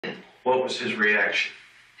What was his reaction?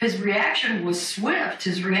 His reaction was swift.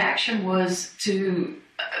 His reaction was to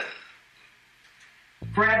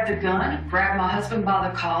grab the gun, grab my husband by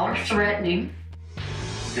the collar, threatening.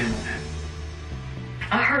 Then what happened?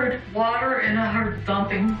 I heard water and I heard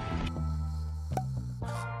thumping.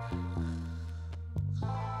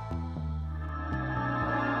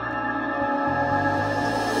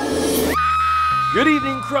 Good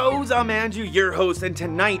evening, crows. I'm Andrew, your host, and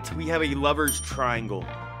tonight we have a lover's triangle.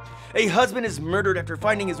 A husband is murdered after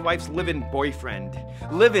finding his wife's live-in boyfriend.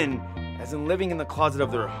 Live-in, as in living in the closet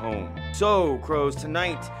of their home. So, crows,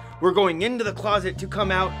 tonight we're going into the closet to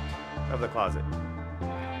come out of the closet.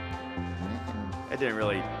 That didn't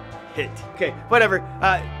really hit. Okay, whatever.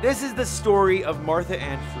 This is the story of Martha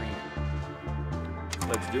Ann Freeman.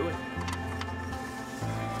 Let's do it.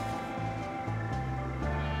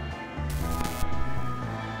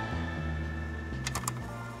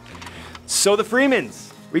 So the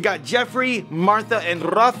Freemans, we got Jeffry, Martha, and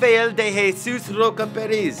Rafael de Jesus Roca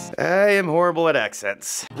Perez. I am horrible at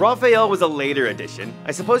accents. Rafael was a later addition.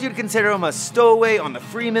 I suppose you'd consider him a stowaway on the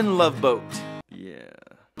Freeman love boat. Yeah.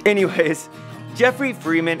 Anyways, Jeffry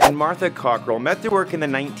Freeman and Martha Cockrell met through work in the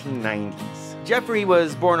 1990s. Jeffry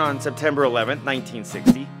was born on September 11th,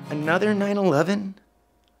 1960. Another 9/11?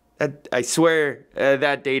 I swear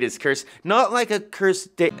that date is cursed. Not like a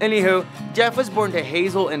cursed date. Anywho, Jeff was born to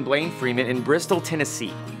Hazel and Blaine Freeman in Bristol,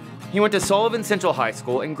 Tennessee. He went to Sullivan Central High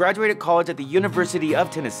School and graduated college at the University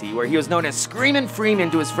of Tennessee, where he was known as Screamin'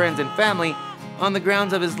 Freeman to his friends and family on the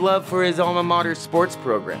grounds of his love for his alma mater sports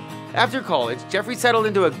program. After college, Jeffry settled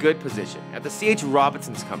into a good position at the C.H.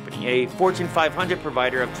 Robinson's Company, a Fortune 500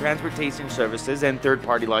 provider of transportation services and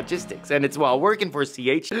third-party logistics. And it's while working for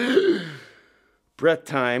C.H. breath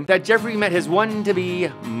time, that Jeffry met his one-to-be,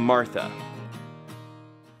 Martha.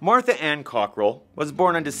 Martha Ann Cockrell was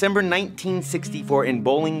born on December 1964 in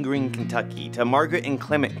Bowling Green, Kentucky, to Margaret and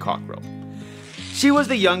Clement Cockrell. She was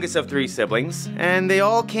the youngest of 3 siblings, and they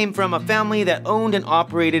all came from a family that owned and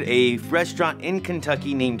operated a restaurant in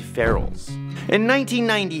Kentucky named Farrell's. In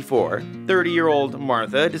 1994, 30-year-old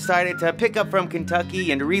Martha decided to pick up from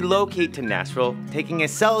Kentucky and relocate to Nashville, taking a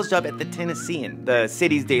sales job at the Tennessean, the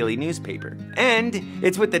city's daily newspaper. And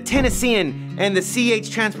it's with the Tennessean and the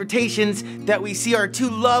CH Transportations that we see our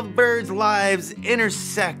two lovebirds' lives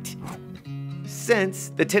intersect. Since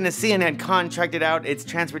the Tennessean had contracted out its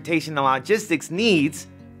transportation and logistics needs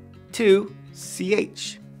to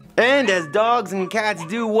CH. And as dogs and cats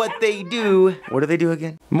do what they do, what do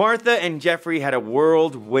again? Martha and Jeffry had a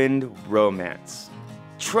whirlwind romance.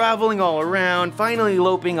 Traveling all around, finally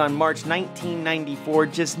eloping on March 1994,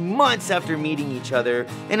 just months after meeting each other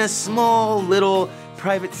in a small little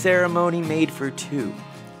private ceremony made for 2.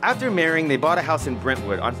 After marrying, they bought a house in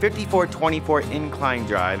Brentwood on 5424 Incline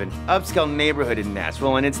Drive, an upscale neighborhood in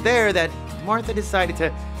Nashville, and it's there that Martha decided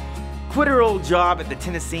to quit her old job at the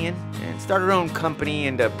Tennessean and start her own company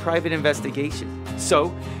and a private investigation.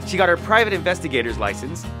 So, she got her private investigator's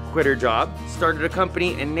license, quit her job, started a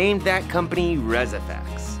company, and named that company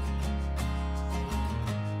Rezifax.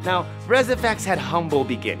 Now, Rezifax had humble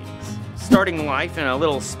beginnings, starting life in a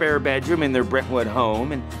little spare bedroom in their Brentwood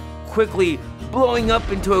home and quickly blowing up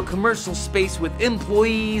into a commercial space with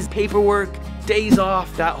employees, paperwork, days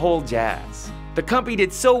off, that whole jazz. The company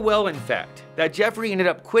did so well, in fact, that Jeffry ended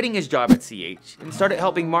up quitting his job at CH and started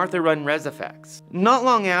helping Martha run Rezifax. Not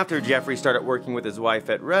long after Jeffry started working with his wife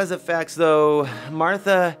at Rezifax, though,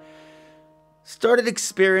 Martha started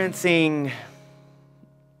experiencing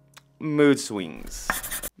mood swings.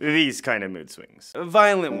 These kind of mood swings.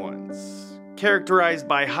 Violent ones, characterized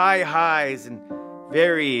by high highs and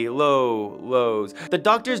very low lows. The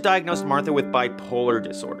doctors diagnosed Martha with bipolar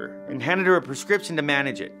disorder and handed her a prescription to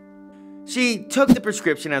manage it. She took the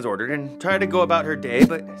prescription as ordered and tried to go about her day,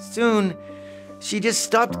 but soon she just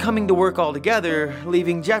stopped coming to work altogether,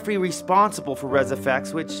 leaving Jeffry responsible for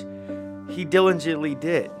Rezifax, which he diligently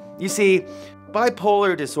did. You see,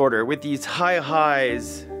 bipolar disorder with these high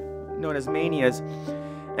highs, known as manias,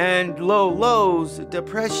 and low lows,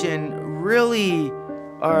 depression, really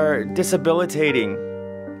are debilitating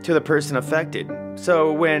to the person affected.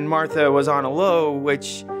 So when Martha was on a low,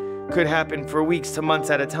 which could happen for weeks to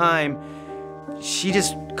months at a time, she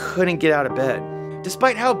just couldn't get out of bed.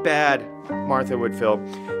 Despite how bad Martha would feel,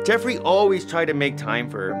 Jeffry always tried to make time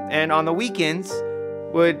for her, and on the weekends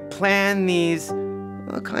would plan these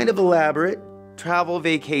kind of elaborate travel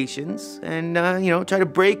vacations and, try to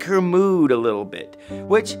break her mood a little bit,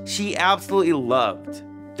 which she absolutely loved.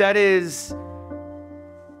 That is,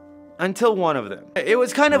 until one of them. It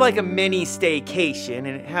was kind of like a mini staycation, and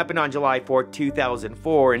it happened on July 4th,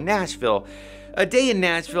 2004 in Nashville. A day in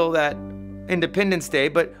Nashville that Independence Day,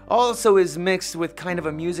 but also is mixed with kind of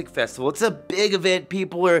a music festival. It's a big event.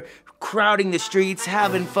 People are crowding the streets,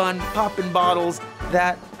 having fun, popping bottles,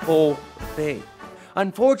 that whole thing.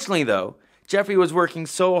 Unfortunately, though, Jeffrey was working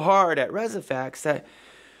so hard at Resafax that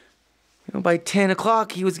by 10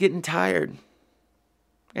 o'clock he was getting tired.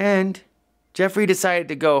 And Jeffrey decided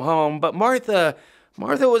to go home, but Martha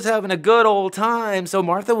was having a good old time, so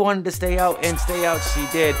Martha wanted to stay out, and stay out she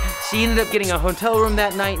did. She ended up getting a hotel room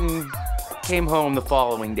that night and came home the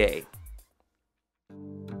following day.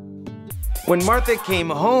 When Martha came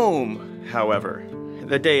home, however,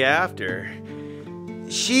 the day after,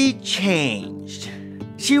 she changed.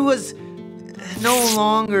 She was no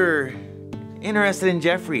longer interested in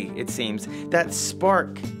Jeffrey, it seems. That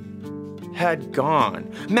spark had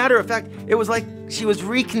gone. Matter of fact, it was like she was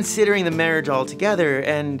reconsidering the marriage altogether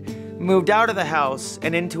and moved out of the house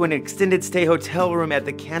and into an extended stay hotel room at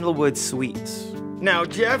the Candlewood Suites. Now,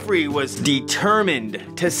 Jeffrey was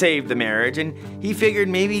determined to save the marriage, and he figured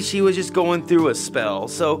maybe she was just going through a spell.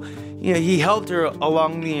 So, he helped her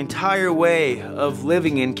along the entire way of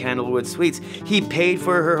living in Candlewood Suites. He paid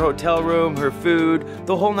for her hotel room, her food,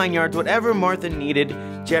 the whole 9 yards. Whatever Martha needed,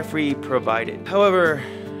 Jeffrey provided. However,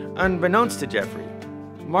 unbeknownst to Jeffrey,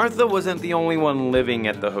 Martha wasn't the only one living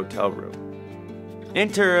at the hotel room.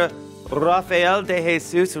 Enter Rafael de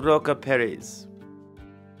Jesus Roca Perez.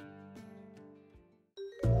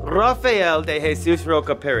 Rafael de Jesus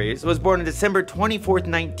Roca Perez was born on December 24th,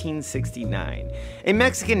 1969. A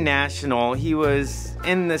Mexican national, he was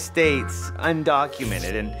in the States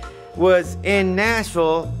undocumented and was in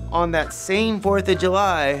Nashville on that same 4th of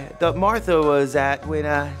July that Martha was at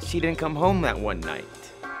when she didn't come home that one night.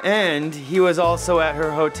 And he was also at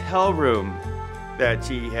her hotel room that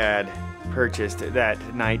she had purchased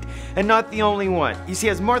that night, and not the only one. You see,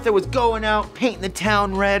 as Martha was going out, painting the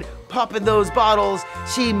town red, popping those bottles,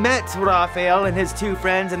 she met Rafael and his two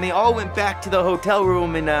friends, and they all went back to the hotel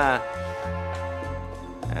room and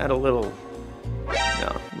had a little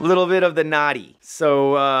bit of the naughty.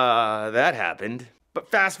 So that happened. But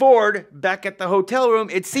fast forward, back at the hotel room,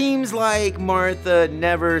 it seems like Martha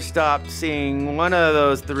never stopped seeing one of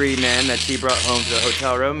those three men that she brought home to the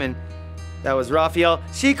hotel room, and that was Rafael.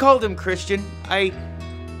 She called him Christian. I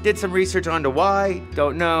did some research onto why,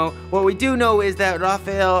 don't know. What we do know is that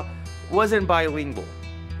Rafael wasn't bilingual.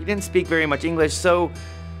 He didn't speak very much English, so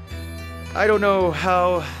I don't know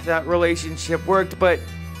how that relationship worked, but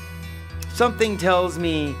something tells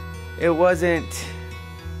me it wasn't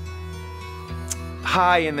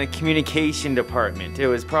high in the communication department. It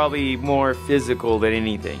was probably more physical than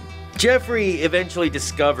anything. Jeffrey eventually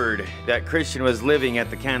discovered that Christian was living at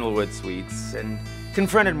the Candlewood Suites and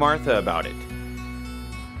confronted Martha about it.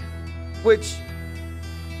 Which,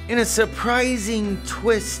 in a surprising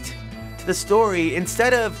twist to the story,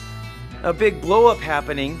 instead of a big blow-up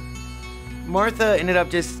happening, Martha ended up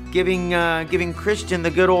just giving Christian the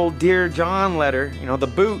good old Dear John letter, the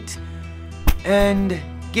boot, and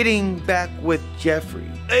getting back with Jeffrey.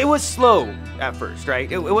 It was slow at first, right?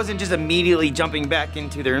 It wasn't just immediately jumping back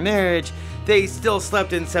into their marriage. They still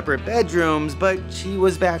slept in separate bedrooms, but she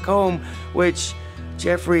was back home, which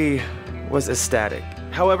Jeffrey was ecstatic.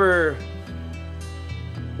 However,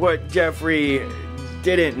 what Jeffrey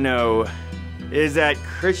didn't know is that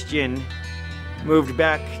Christian moved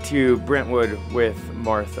back to Brentwood with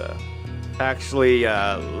Martha, actually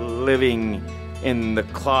living in the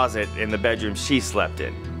closet in the bedroom she slept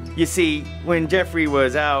in. You see, when Jeffrey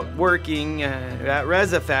was out working at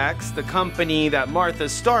Resafax, the company that Martha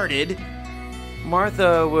started,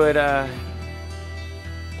 Martha would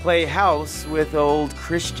play house with old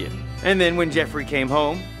Christian. And then when Jeffrey came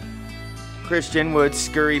home, Christian would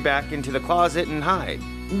scurry back into the closet and hide.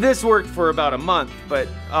 This worked for about a month, but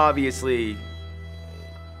obviously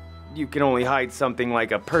you can only hide something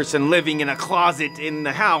like a person living in a closet in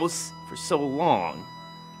the house for so long.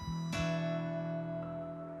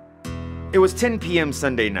 It was 10 p.m.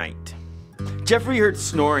 Sunday night. Jeffrey heard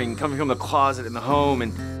snoring coming from the closet in the home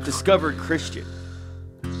and discovered Christian.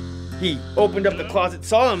 He opened up the closet,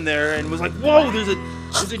 saw him there, and was like, "Whoa, there's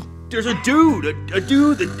a dude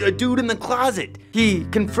in the closet." He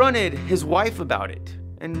confronted his wife about it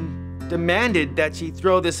and demanded that she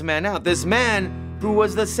throw this man out. This man who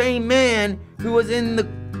was the same man who was in the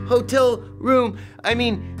hotel room. I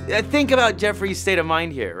mean, think about Jeffrey's state of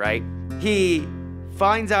mind here, right? He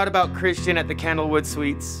finds out about Christian at the Candlewood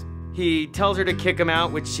Suites. He tells her to kick him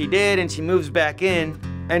out, which she did, and she moves back in.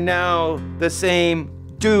 And now the same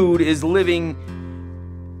dude is living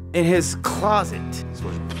in his closet.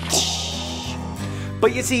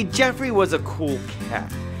 But you see, Jeffrey was a cool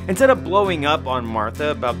cat. Instead of blowing up on Martha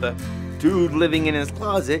about the dude living in his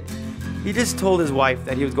closet, He just told his wife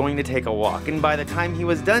that he was going to take a walk, and by the time he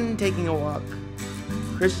was done taking a walk,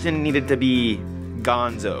 Christian needed to be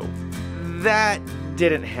gonzo. That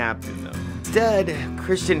didn't happen though. Instead,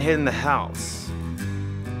 Christian hid in the house,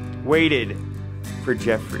 waited for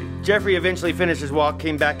Jeffrey. Jeffrey eventually finished his walk,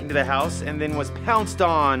 came back into the house, and then was pounced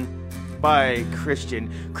on by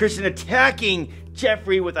Christian. Christian attacking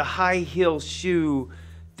Jeffrey with a high heel shoe,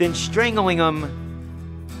 then strangling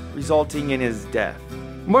him, resulting in his death.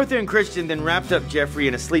 Martha and Christian then wrapped up Jeffrey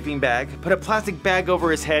in a sleeping bag, put a plastic bag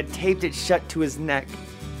over his head, taped it shut to his neck,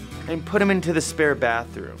 and put him into the spare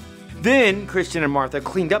bathroom. Then Christian and Martha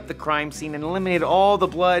cleaned up the crime scene and eliminated all the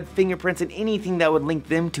blood, fingerprints, and anything that would link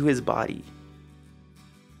them to his body.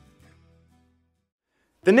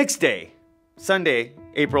 The next day, Sunday,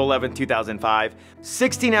 April 11, 2005,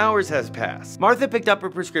 16 hours has passed. Martha picked up her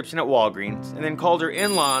prescription at Walgreens and then called her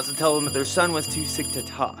in-laws to tell them that their son was too sick to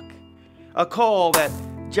talk. A call that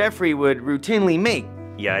Jeffrey would routinely make.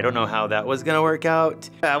 Yeah, I don't know how that was gonna work out.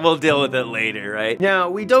 We'll deal with it later, right? Now,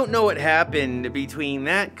 we don't know what happened between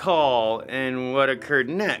that call and what occurred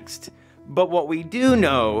next. But what we do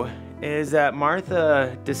know is that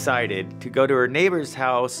Martha decided to go to her neighbor's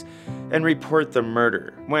house and report the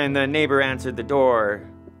murder. When the neighbor answered the door,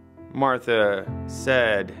 Martha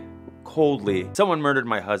said coldly, "Someone murdered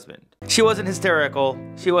my husband." She wasn't hysterical,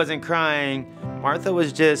 she wasn't crying. Martha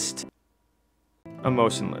was just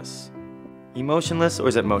emotionless. Emotionless, or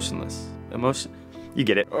is it motionless? You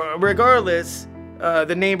get it. Regardless,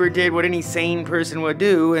 the neighbor did what any sane person would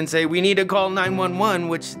do and say, "We need to call 911,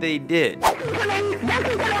 which they did.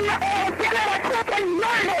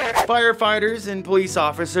 Firefighters and police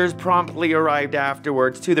officers promptly arrived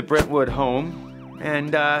afterwards to the Brentwood home,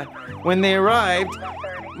 and when they arrived,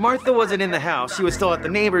 Martha wasn't in the house. She was still at the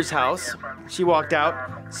neighbor's house. She walked out,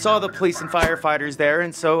 saw the police and firefighters there,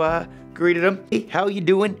 and so greeted them, "Hey, how you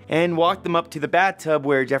doing?" and walked them up to the bathtub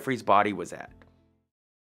where Jeffrey's body was at.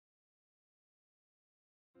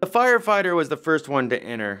 The firefighter was the first one to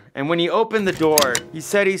enter, and when he opened the door, he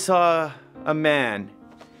said he saw a man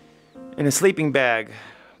in a sleeping bag,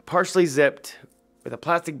 partially zipped, with a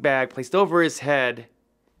plastic bag placed over his head,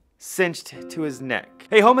 cinched to his neck.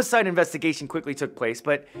 A homicide investigation quickly took place,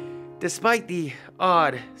 but despite the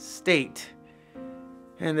odd state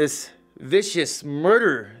and this vicious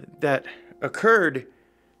murder that occurred,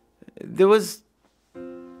 there was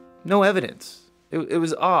no evidence. It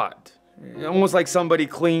was odd. Almost like somebody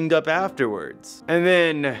cleaned up afterwards. And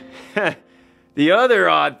then, the other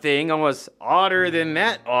odd thing, almost odder than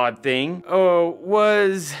that odd thing,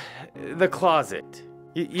 was the closet.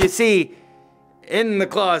 You see, in the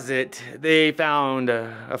closet, they found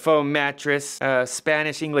a foam mattress, a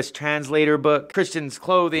Spanish-English translator book, Christian's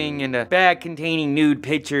clothing, and a bag containing nude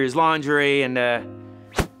pictures, lingerie, and a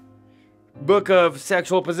book of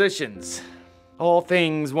sexual positions. All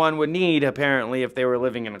things one would need, apparently, if they were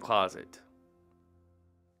living in a closet.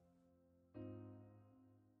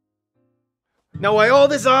 Now, while all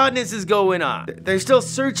this oddness is going on, they're still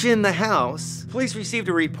searching the house. Police received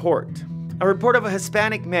a report. A report of a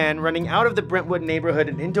Hispanic man running out of the Brentwood neighborhood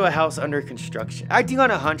and into a house under construction. Acting on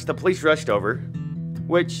a hunch, the police rushed over,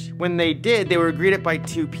 which, when they did, they were greeted by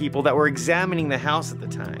two people that were examining the house at the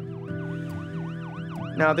time.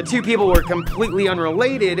 Now, the two people were completely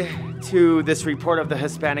unrelated to this report of the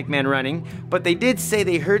Hispanic man running, but they did say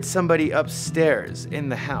they heard somebody upstairs in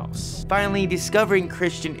the house, finally discovering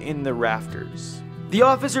Christian in the rafters. The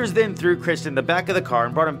officers then threw Christian in the back of the car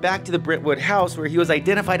and brought him back to the Brentwood house, where he was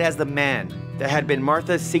identified as the man that had been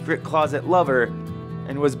Martha's secret closet lover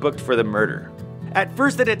and was booked for the murder. At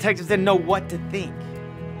first, the detectives didn't know what to think.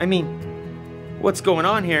 I mean, what's going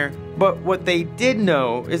on here? But what they did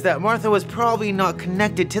know is that Martha was probably not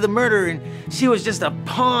connected to the murder, and she was just a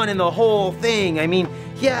pawn in the whole thing. I mean,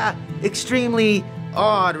 yeah, extremely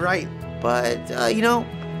odd, right? But, you know,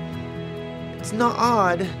 it's not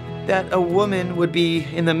odd that a woman would be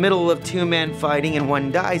in the middle of two men fighting and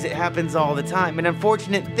one dies. It happens all the time. An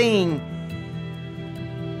unfortunate thing,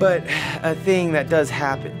 but a thing that does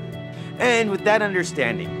happen. And with that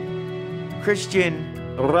understanding,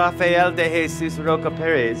 Christian Rafael de Jesus Roca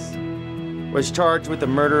Perez was charged with the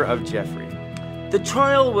murder of Jeffrey. The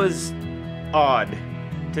trial was odd,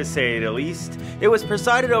 to say the least. It was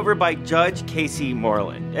presided over by Judge Casey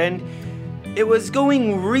Moreland, and it was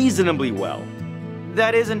going reasonably well.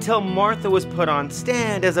 That is, until Martha was put on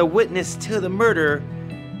stand as a witness to the murder,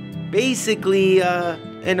 basically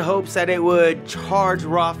in hopes that it would charge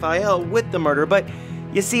Rafael with the murder. But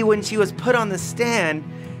you see, when she was put on the stand,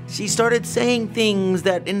 she started saying things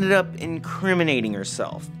that ended up incriminating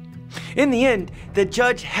herself. In the end, the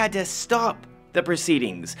judge had to stop the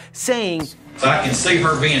proceedings, saying, So I can see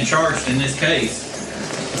her being charged in this case.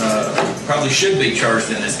 Probably should be charged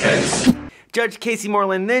in this case. Judge Casey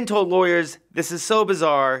Moreland then told lawyers, "This is so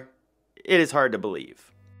bizarre, it is hard to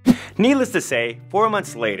believe." Needless to say, 4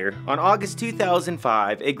 months later, on August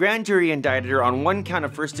 2005, a grand jury indicted her on 1 count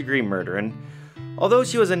of first-degree murder, and although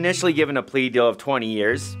she was initially given a plea deal of 20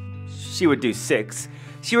 years, she would do 6,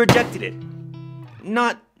 she rejected it.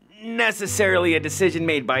 Not necessarily a decision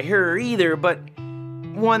made by her either, but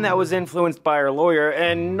one that was influenced by her lawyer,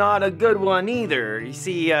 and not a good one either. You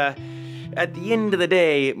see, at the end of the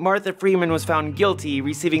day, Martha Freeman was found guilty,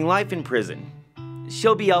 receiving life in prison.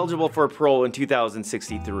 She'll be eligible for parole in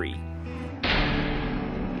 2063.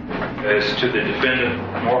 As to the defendant,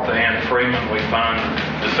 Martha Ann Freeman, we find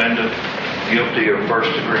the defendant guilty of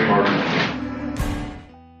first-degree murder.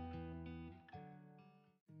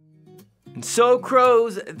 So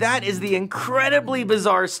crows, that is the incredibly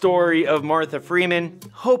bizarre story of Martha Freeman.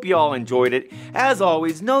 Hope you all enjoyed it. As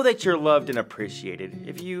always, know that you're loved and appreciated.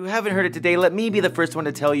 If you haven't heard it today, let me be the first one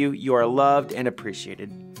to tell you you are loved and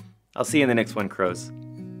appreciated. I'll see you in the next one, crows.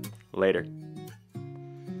 Later.